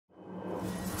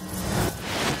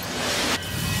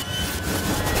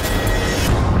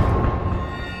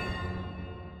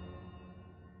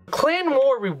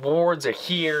rewards are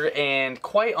here, and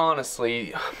quite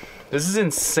honestly, this is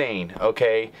insane,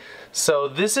 okay? So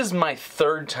this is my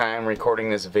third time recording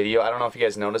this video. I don't know if you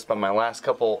guys noticed, but my last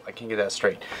couple, I can't get that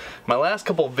straight. My last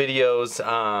couple videos,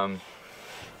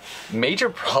 major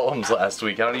problems last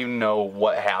week. I don't even know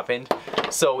what happened.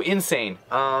 So insane.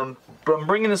 But I'm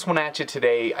bringing this one at you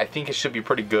today. I think it should be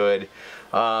pretty good.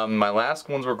 My last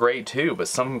ones were great too, but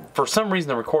for some reason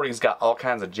the recordings got all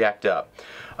kinds of jacked up.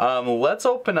 Let's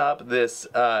open up this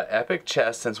epic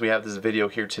chest since we have this video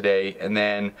here today, and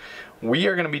then we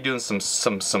are going to be doing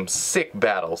some sick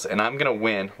battles, and I'm going to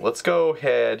win. Let's go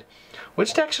ahead.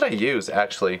 Which deck should I use,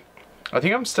 actually? I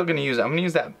think I'm still going to use, I'm going to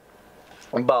use that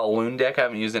balloon deck. I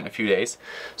haven't used it in a few days.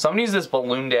 So I'm going to use this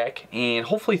balloon deck, and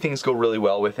hopefully things go really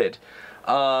well with it.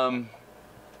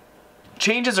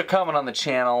 Changes are coming on the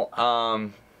channel,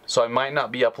 so I might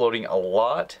not be uploading a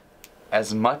lot,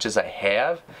 as much as I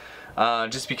have,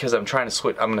 just because I'm trying to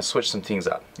switch. I'm going to switch some things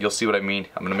up. You'll see what I mean.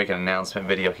 I'm going to make an announcement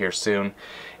video here soon,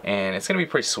 and it's going to be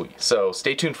pretty sweet. So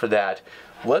stay tuned for that.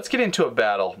 Let's get into a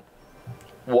battle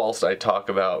whilst I talk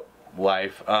about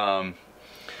life.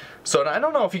 So I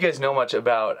don't know if you guys know much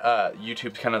about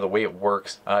YouTube, kind of the way it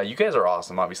works. You guys are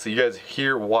awesome, obviously. You guys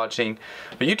here watching,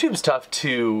 but YouTube's tough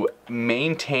to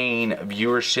maintain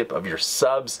viewership of your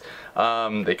subs.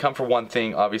 They come for one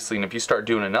thing, obviously, and if you start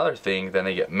doing another thing, then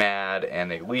they get mad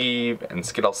and they leave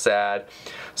and get all sad.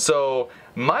 So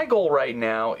my goal right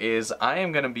now is I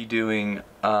am going to be doing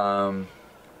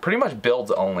pretty much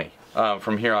builds only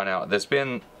from here on out. There's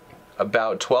been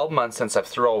about 12 months since I've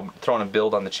thrown a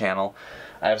build on the channel.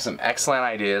 I have some excellent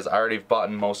ideas. I already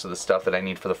bought most of the stuff that I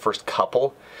need for the first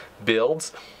couple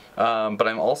builds, but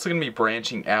I'm also going to be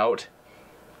branching out,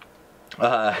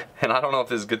 and I don't know if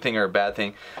this is a good thing or a bad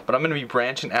thing, but I'm going to be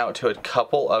branching out to a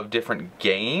couple of different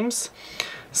games.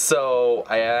 So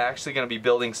I am actually going to be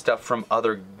building stuff from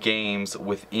other games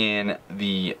within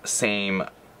the same,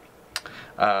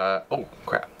 oh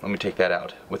crap, let me take that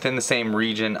out, within the same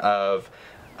region of,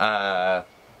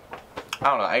 I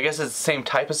don't know, I guess it's the same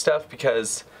type of stuff,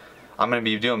 because I'm going to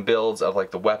be doing builds of like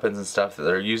the weapons and stuff that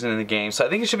they're using in the game, so I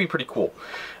think it should be pretty cool.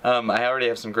 I already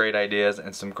have some great ideas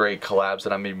and some great collabs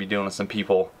that I'm going to be doing with some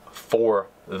people for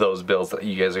those builds that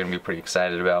you guys are going to be pretty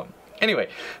excited about. Anyway,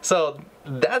 so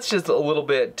that's just a little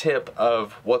bit tip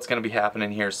of what's going to be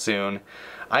happening here soon.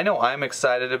 I know I'm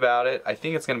excited about it. I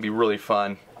think it's going to be really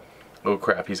fun. Oh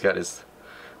crap, he's got his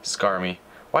Skarmy.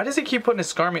 Why does he keep putting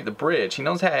his Skarmy at the bridge? He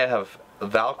knows how to have a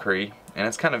Valkyrie, and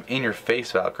it's kind of in your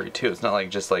face Valkyrie too. It's not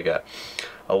like just like a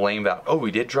lame Valkyrie. Oh,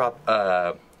 we did drop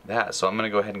that, so I'm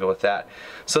gonna go ahead and go with that.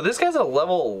 So this guy's at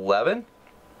level 11,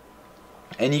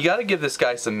 and you gotta give this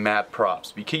guy some mad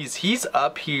props, because he's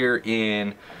up here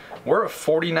in, we're at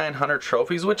 4,900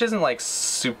 trophies, which isn't like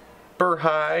super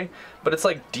high, but it's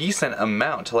like decent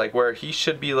amount to like where he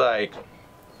should be like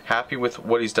happy with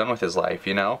what he's done with his life,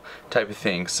 you know, type of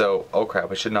thing. So, oh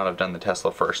crap, I should not have done the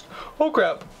Tesla first. Oh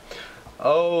crap.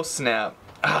 Oh snap.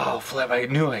 Oh flip, I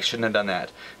knew I shouldn't have done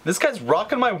that. This guy's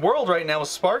rocking my world right now with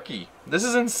Sparky. This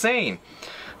is insane.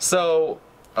 So,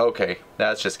 okay,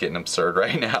 that's just getting absurd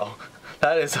right now.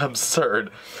 That is absurd.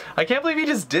 I can't believe he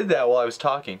just did that while I was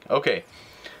talking. Okay,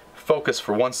 focus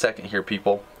for 1 second here,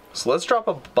 people. So let's drop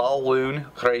a balloon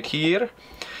right here.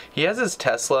 He has his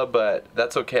Tesla, but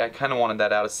that's okay. I kind of wanted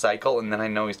that out of cycle, and then I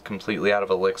know he's completely out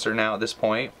of elixir now at this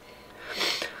point.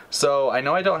 So I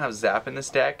know I don't have Zap in this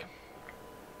deck,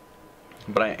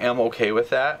 but I am okay with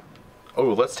that.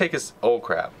 Oh, let's take his, oh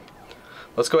crap.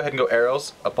 Let's go ahead and go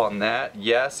arrows up on that.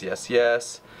 Yes, yes,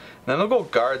 yes. And then they'll go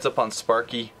guards up on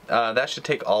Sparky. That should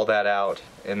take all that out,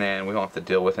 and then we won't have to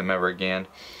deal with him ever again.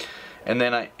 And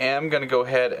then I am going to go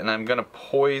ahead and I'm going to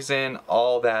poison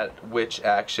all that witch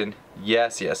action.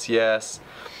 Yes, yes, yes.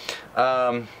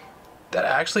 That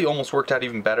actually almost worked out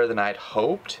even better than I'd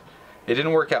hoped. It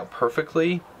didn't work out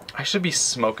perfectly. I should be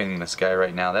smoking this guy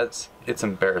right now. It's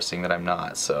embarrassing that I'm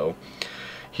not. So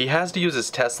he has to use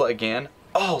his Tesla again.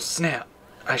 Oh snap.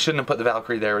 I shouldn't have put the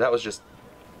Valkyrie there. That was just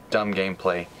dumb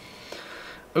gameplay.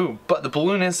 Ooh, but the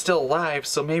balloon is still alive,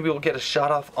 so maybe we'll get a shot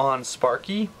off on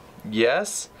Sparky.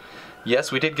 Yes.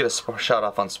 Yes, we did get a shot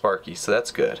off on Sparky, so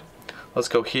that's good. Let's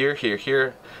go here, here,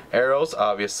 here. Arrows,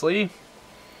 obviously.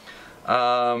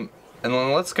 And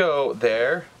then let's go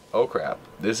there. Oh crap,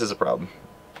 this is a problem.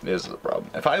 This is a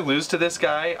problem. If I lose to this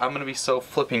guy, I'm gonna be so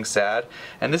flipping sad.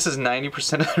 And this is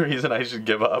 90% of the reason I should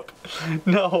give up.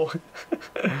 No.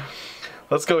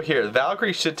 Let's go here.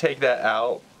 Valkyrie should take that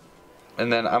out.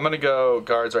 And then I'm gonna go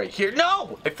guards right here.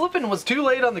 No! I flipping was too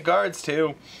late on the guards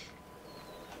too.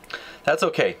 That's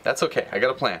okay. That's okay. I got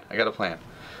a plan. I got a plan.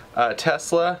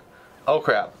 Tesla. Oh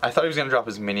crap. I thought he was going to drop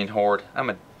his minion horde.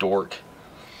 I'm a dork.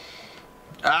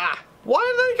 Ah! Why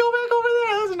did I go back over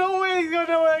there? There's no way he's going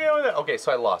back over there. Okay,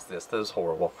 so I lost this. That was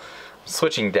horrible. I'm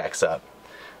switching decks up.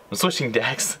 I'm switching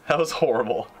decks. That was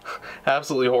horrible.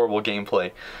 Absolutely horrible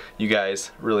gameplay. You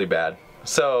guys, really bad.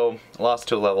 So, lost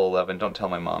to a level 11. Don't tell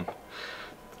my mom.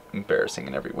 Embarrassing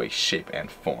in every way, shape, and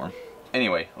form.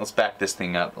 Anyway, let's back this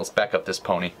thing up. Let's back up this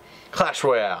pony. Clash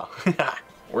Royale.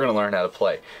 We're gonna learn how to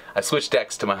play. I switched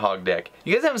decks to my hog deck.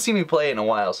 You guys haven't seen me play in a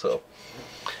while, so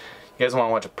you guys want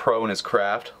to watch a pro in his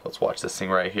craft? Let's watch this thing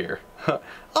right here.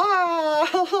 Ah!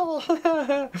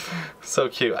 So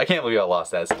cute. I can't believe I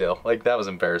lost that still. Like, that was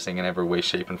embarrassing in every way,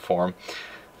 shape, and form.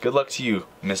 Good luck to you,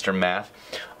 Mr. Math.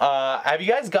 Have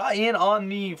you guys got in on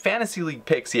the Fantasy League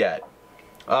picks yet?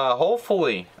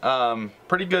 Hopefully.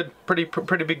 Pretty good, pretty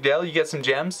big deal. You get some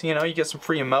gems, you know, you get some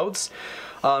free emotes.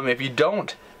 If you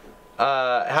don't,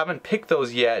 haven't picked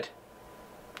those yet,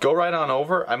 go right on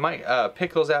over. I might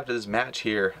pick those after this match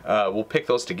here. We'll pick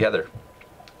those together.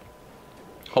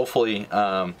 Hopefully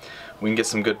we can get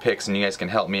some good picks and you guys can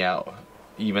help me out,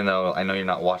 even though I know you're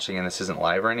not watching and this isn't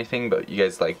live or anything, but you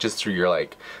guys, like, just through your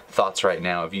like thoughts right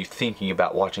now of you thinking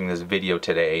about watching this video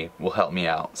today will help me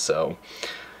out. So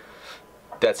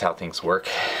that's how things work.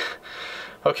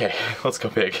 Okay, let's go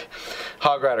big.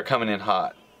 Hog Rider coming in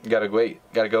hot. Gotta wait,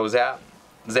 gotta go zap,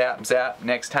 zap, zap.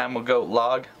 Next time we'll go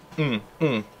log. In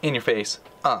your face.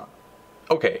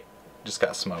 Okay, just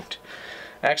got smoked.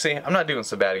 Actually, I'm not doing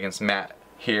so bad against Matt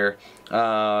here.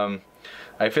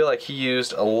 I feel like he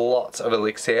used a lot of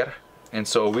elixir, and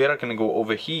so we are gonna go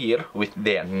over here with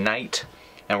the knight,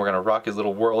 and we're gonna rock his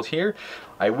little world here.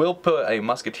 I will put a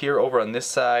musketeer over on this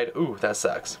side. Ooh, that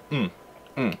sucks.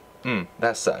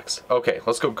 That sucks. Okay,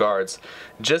 let's go guards.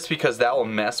 Just because that will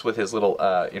mess with his little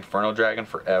Inferno Dragon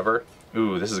forever.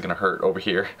 Ooh, this is gonna hurt over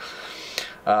here.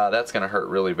 That's gonna hurt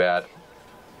really bad.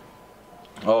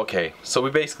 Okay, so we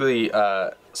basically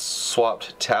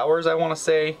swapped towers, I want to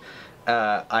say.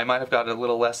 I might have got a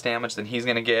little less damage than he's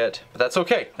gonna get, but that's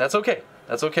okay. That's okay.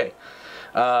 That's okay.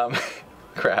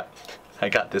 Crap. I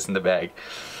got this in the bag.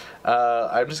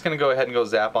 I'm just gonna go ahead and go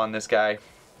zap on this guy.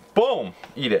 Boom!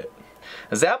 Eat it.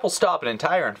 A zap will stop an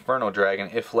entire Inferno Dragon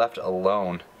if left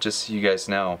alone, just so you guys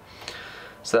know.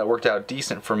 So that worked out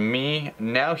decent for me.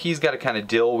 Now he's got to kind of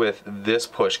deal with this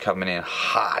push coming in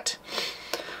hot.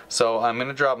 So I'm going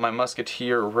to drop my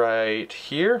Musketeer right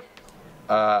here.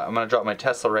 I'm going to drop my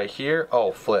Tesla right here.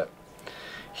 Oh, flip.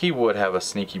 He would have a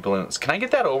sneaky balloons. Can I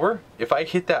get that over? If I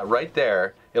hit that right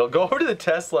there, it'll go over to the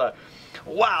Tesla.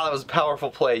 Wow, that was a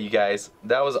powerful play, you guys.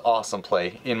 That was an awesome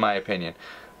play, in my opinion.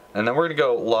 And then we're going to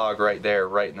go log right there,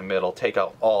 right in the middle. Take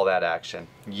out all that action.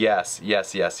 Yes,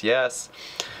 yes, yes, yes.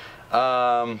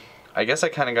 I guess I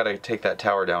kind of got to take that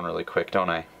tower down really quick, don't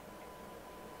I?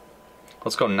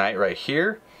 Let's go knight right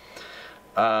here.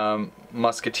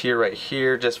 Musketeer right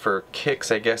here, just for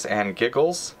kicks, I guess, and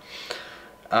giggles.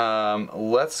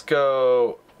 Let's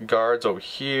go guards over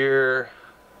here.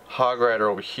 Hog Rider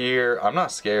over here. I'm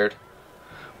not scared.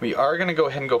 We are going to go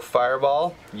ahead and go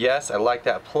fireball. Yes, I like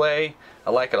that play. I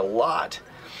like it a lot.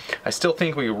 I still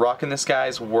think we're rocking this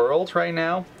guy's world right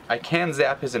now. I can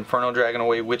zap his Inferno Dragon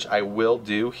away, which I will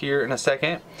do here in a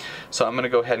second. So I'm going to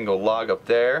go ahead and go log up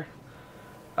there.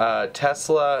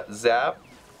 Tesla, zap.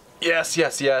 Yes,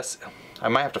 yes, yes. I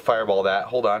might have to fireball that.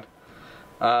 Hold on.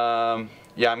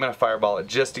 Yeah, I'm going to fireball it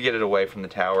just to get it away from the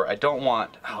tower. I don't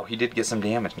want... Oh, he did get some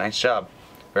damage. Nice job.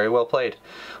 Very well played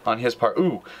on his part.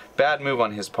 Ooh, bad move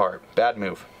on his part. Bad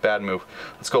move. Bad move.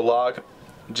 Let's go log.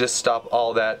 Just stop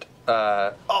all that.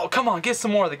 Oh, come on, get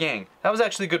some more of the gang. That was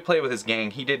actually a good play with his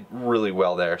gang. He did really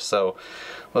well there. So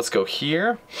let's go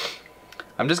here.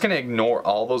 I'm just going to ignore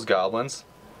all those goblins.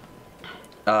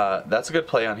 That's a good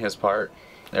play on his part.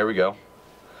 There we go.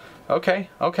 Okay,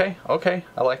 okay, okay.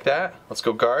 I like that. Let's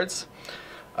go guards.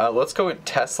 Let's go with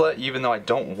Tesla, even though I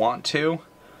don't want to.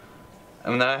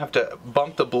 And then I have to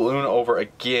bump the balloon over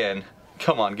again.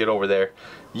 Come on, get over there.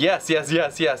 Yes, yes,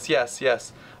 yes, yes, yes,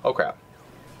 yes. Oh, crap.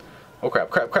 Oh, crap,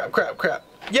 crap, crap, crap, crap.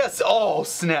 Yes! Oh,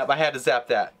 snap. I had to zap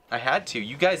that. I had to.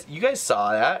 You guys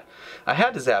saw that. I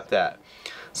had to zap that.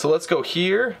 So let's go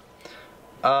here.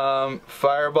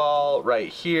 Fireball right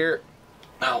here.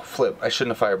 Oh, flip. I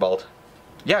shouldn't have fireballed.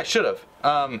 Yeah, I should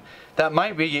have. That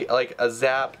might be like a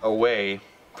zap away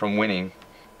from winning.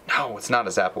 No, it's not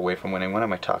a zap away from winning. What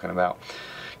am I talking about?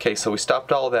 Okay, so we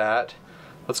stopped all that.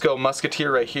 Let's go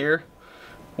Musketeer right here.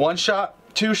 One shot,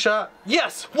 two shot.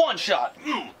 Yes, one shot.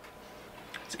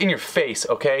 It's in your face,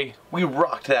 okay? We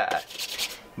rocked that.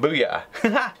 Booyah.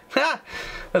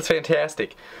 That's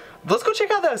fantastic. Let's go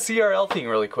check out that CRL thing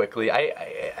really quickly.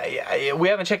 We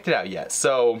haven't checked it out yet,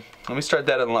 so let me start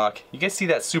that unlock. You guys see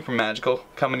that super magical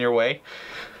coming your way?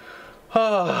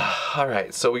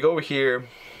 Alright, so we go over here,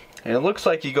 and it looks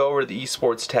like you go over to the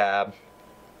esports tab,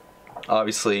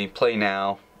 obviously, play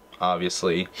now,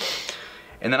 obviously,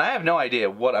 and then I have no idea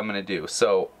what I'm going to do.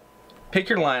 So, pick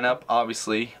your lineup,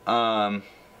 obviously,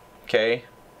 okay,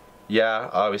 yeah,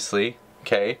 obviously,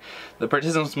 okay. The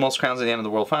participants with most crowns at the end of the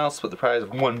World Finals split the prize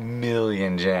of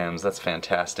 1,000,000 gems. That's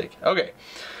fantastic. Okay,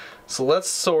 so let's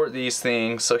sort these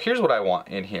things. So here's what I want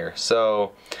in here.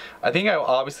 So I think I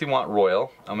obviously want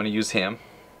Royal. I'm going to use him,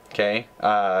 okay,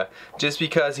 just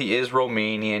because he is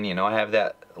Romanian, you know, I have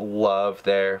that love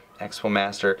there. Expo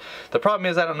Master. The problem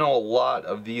is I don't know a lot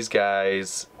of these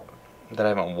guys that I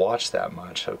haven't watched that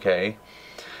much, okay.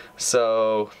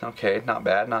 So, okay, not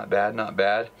bad, not bad, not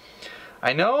bad.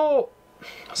 I know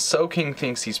Soaking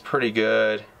thinks he's pretty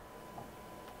good.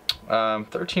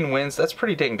 13 wins, that's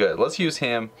pretty dang good. Let's use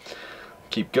him.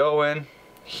 Keep going.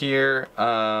 Here,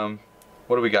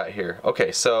 what do we got here?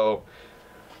 Okay, so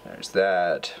there's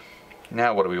that.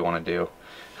 Now what do we want to do?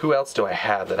 Who else do I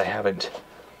have that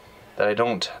I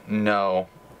don't know?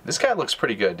 This guy looks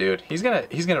pretty good, dude. He's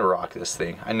gonna rock this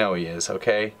thing. I know he is,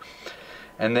 okay?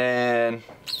 And then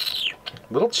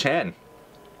Little Chen.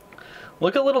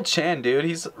 Look at Little Chen, dude.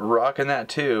 He's rocking that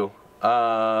too.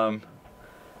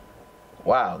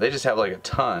 Wow, they just have like a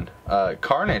ton.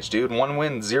 Carnage, dude. 1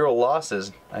 win, 0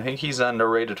 losses. I think he's an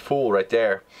underrated fool right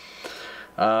there.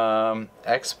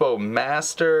 Expo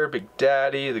Master, Big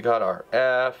Daddy, the God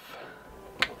RF.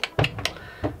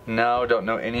 No, don't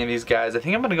know any of these guys. I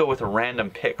think I'm gonna go with a random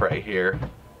pick right here.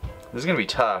 This is gonna be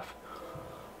tough.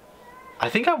 I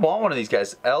think I want one of these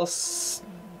guys. Else,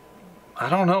 I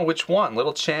don't know which one.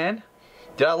 Little Chen.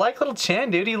 Dude, I like Little Chen,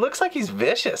 dude. He looks like he's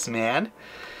vicious, man.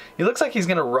 He looks like he's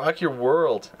gonna rock your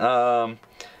world.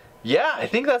 Yeah, I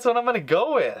think that's what I'm gonna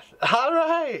go with.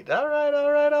 Alright, alright,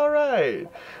 alright, alright.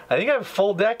 I think I have a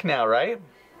full deck now, right?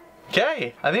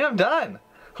 Okay, I think I'm done.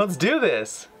 Let's do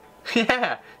this.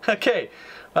 Yeah, okay.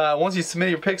 Once you submit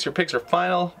your picks are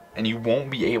final, and you won't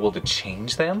be able to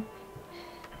change them.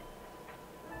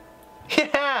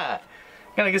 Yeah!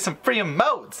 Gonna get some free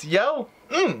emotes, yo!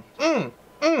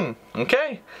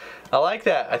 Okay. I like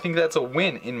that. I think that's a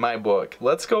win in my book.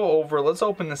 Let's go over, let's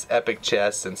open this epic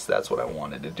chest since that's what I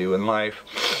wanted to do in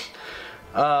life.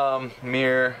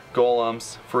 Mirror,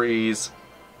 golems, freeze,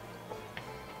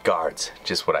 guards.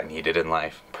 Just what I needed in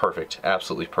life. Perfect.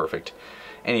 Absolutely perfect.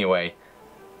 Anyway,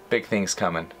 big things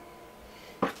coming.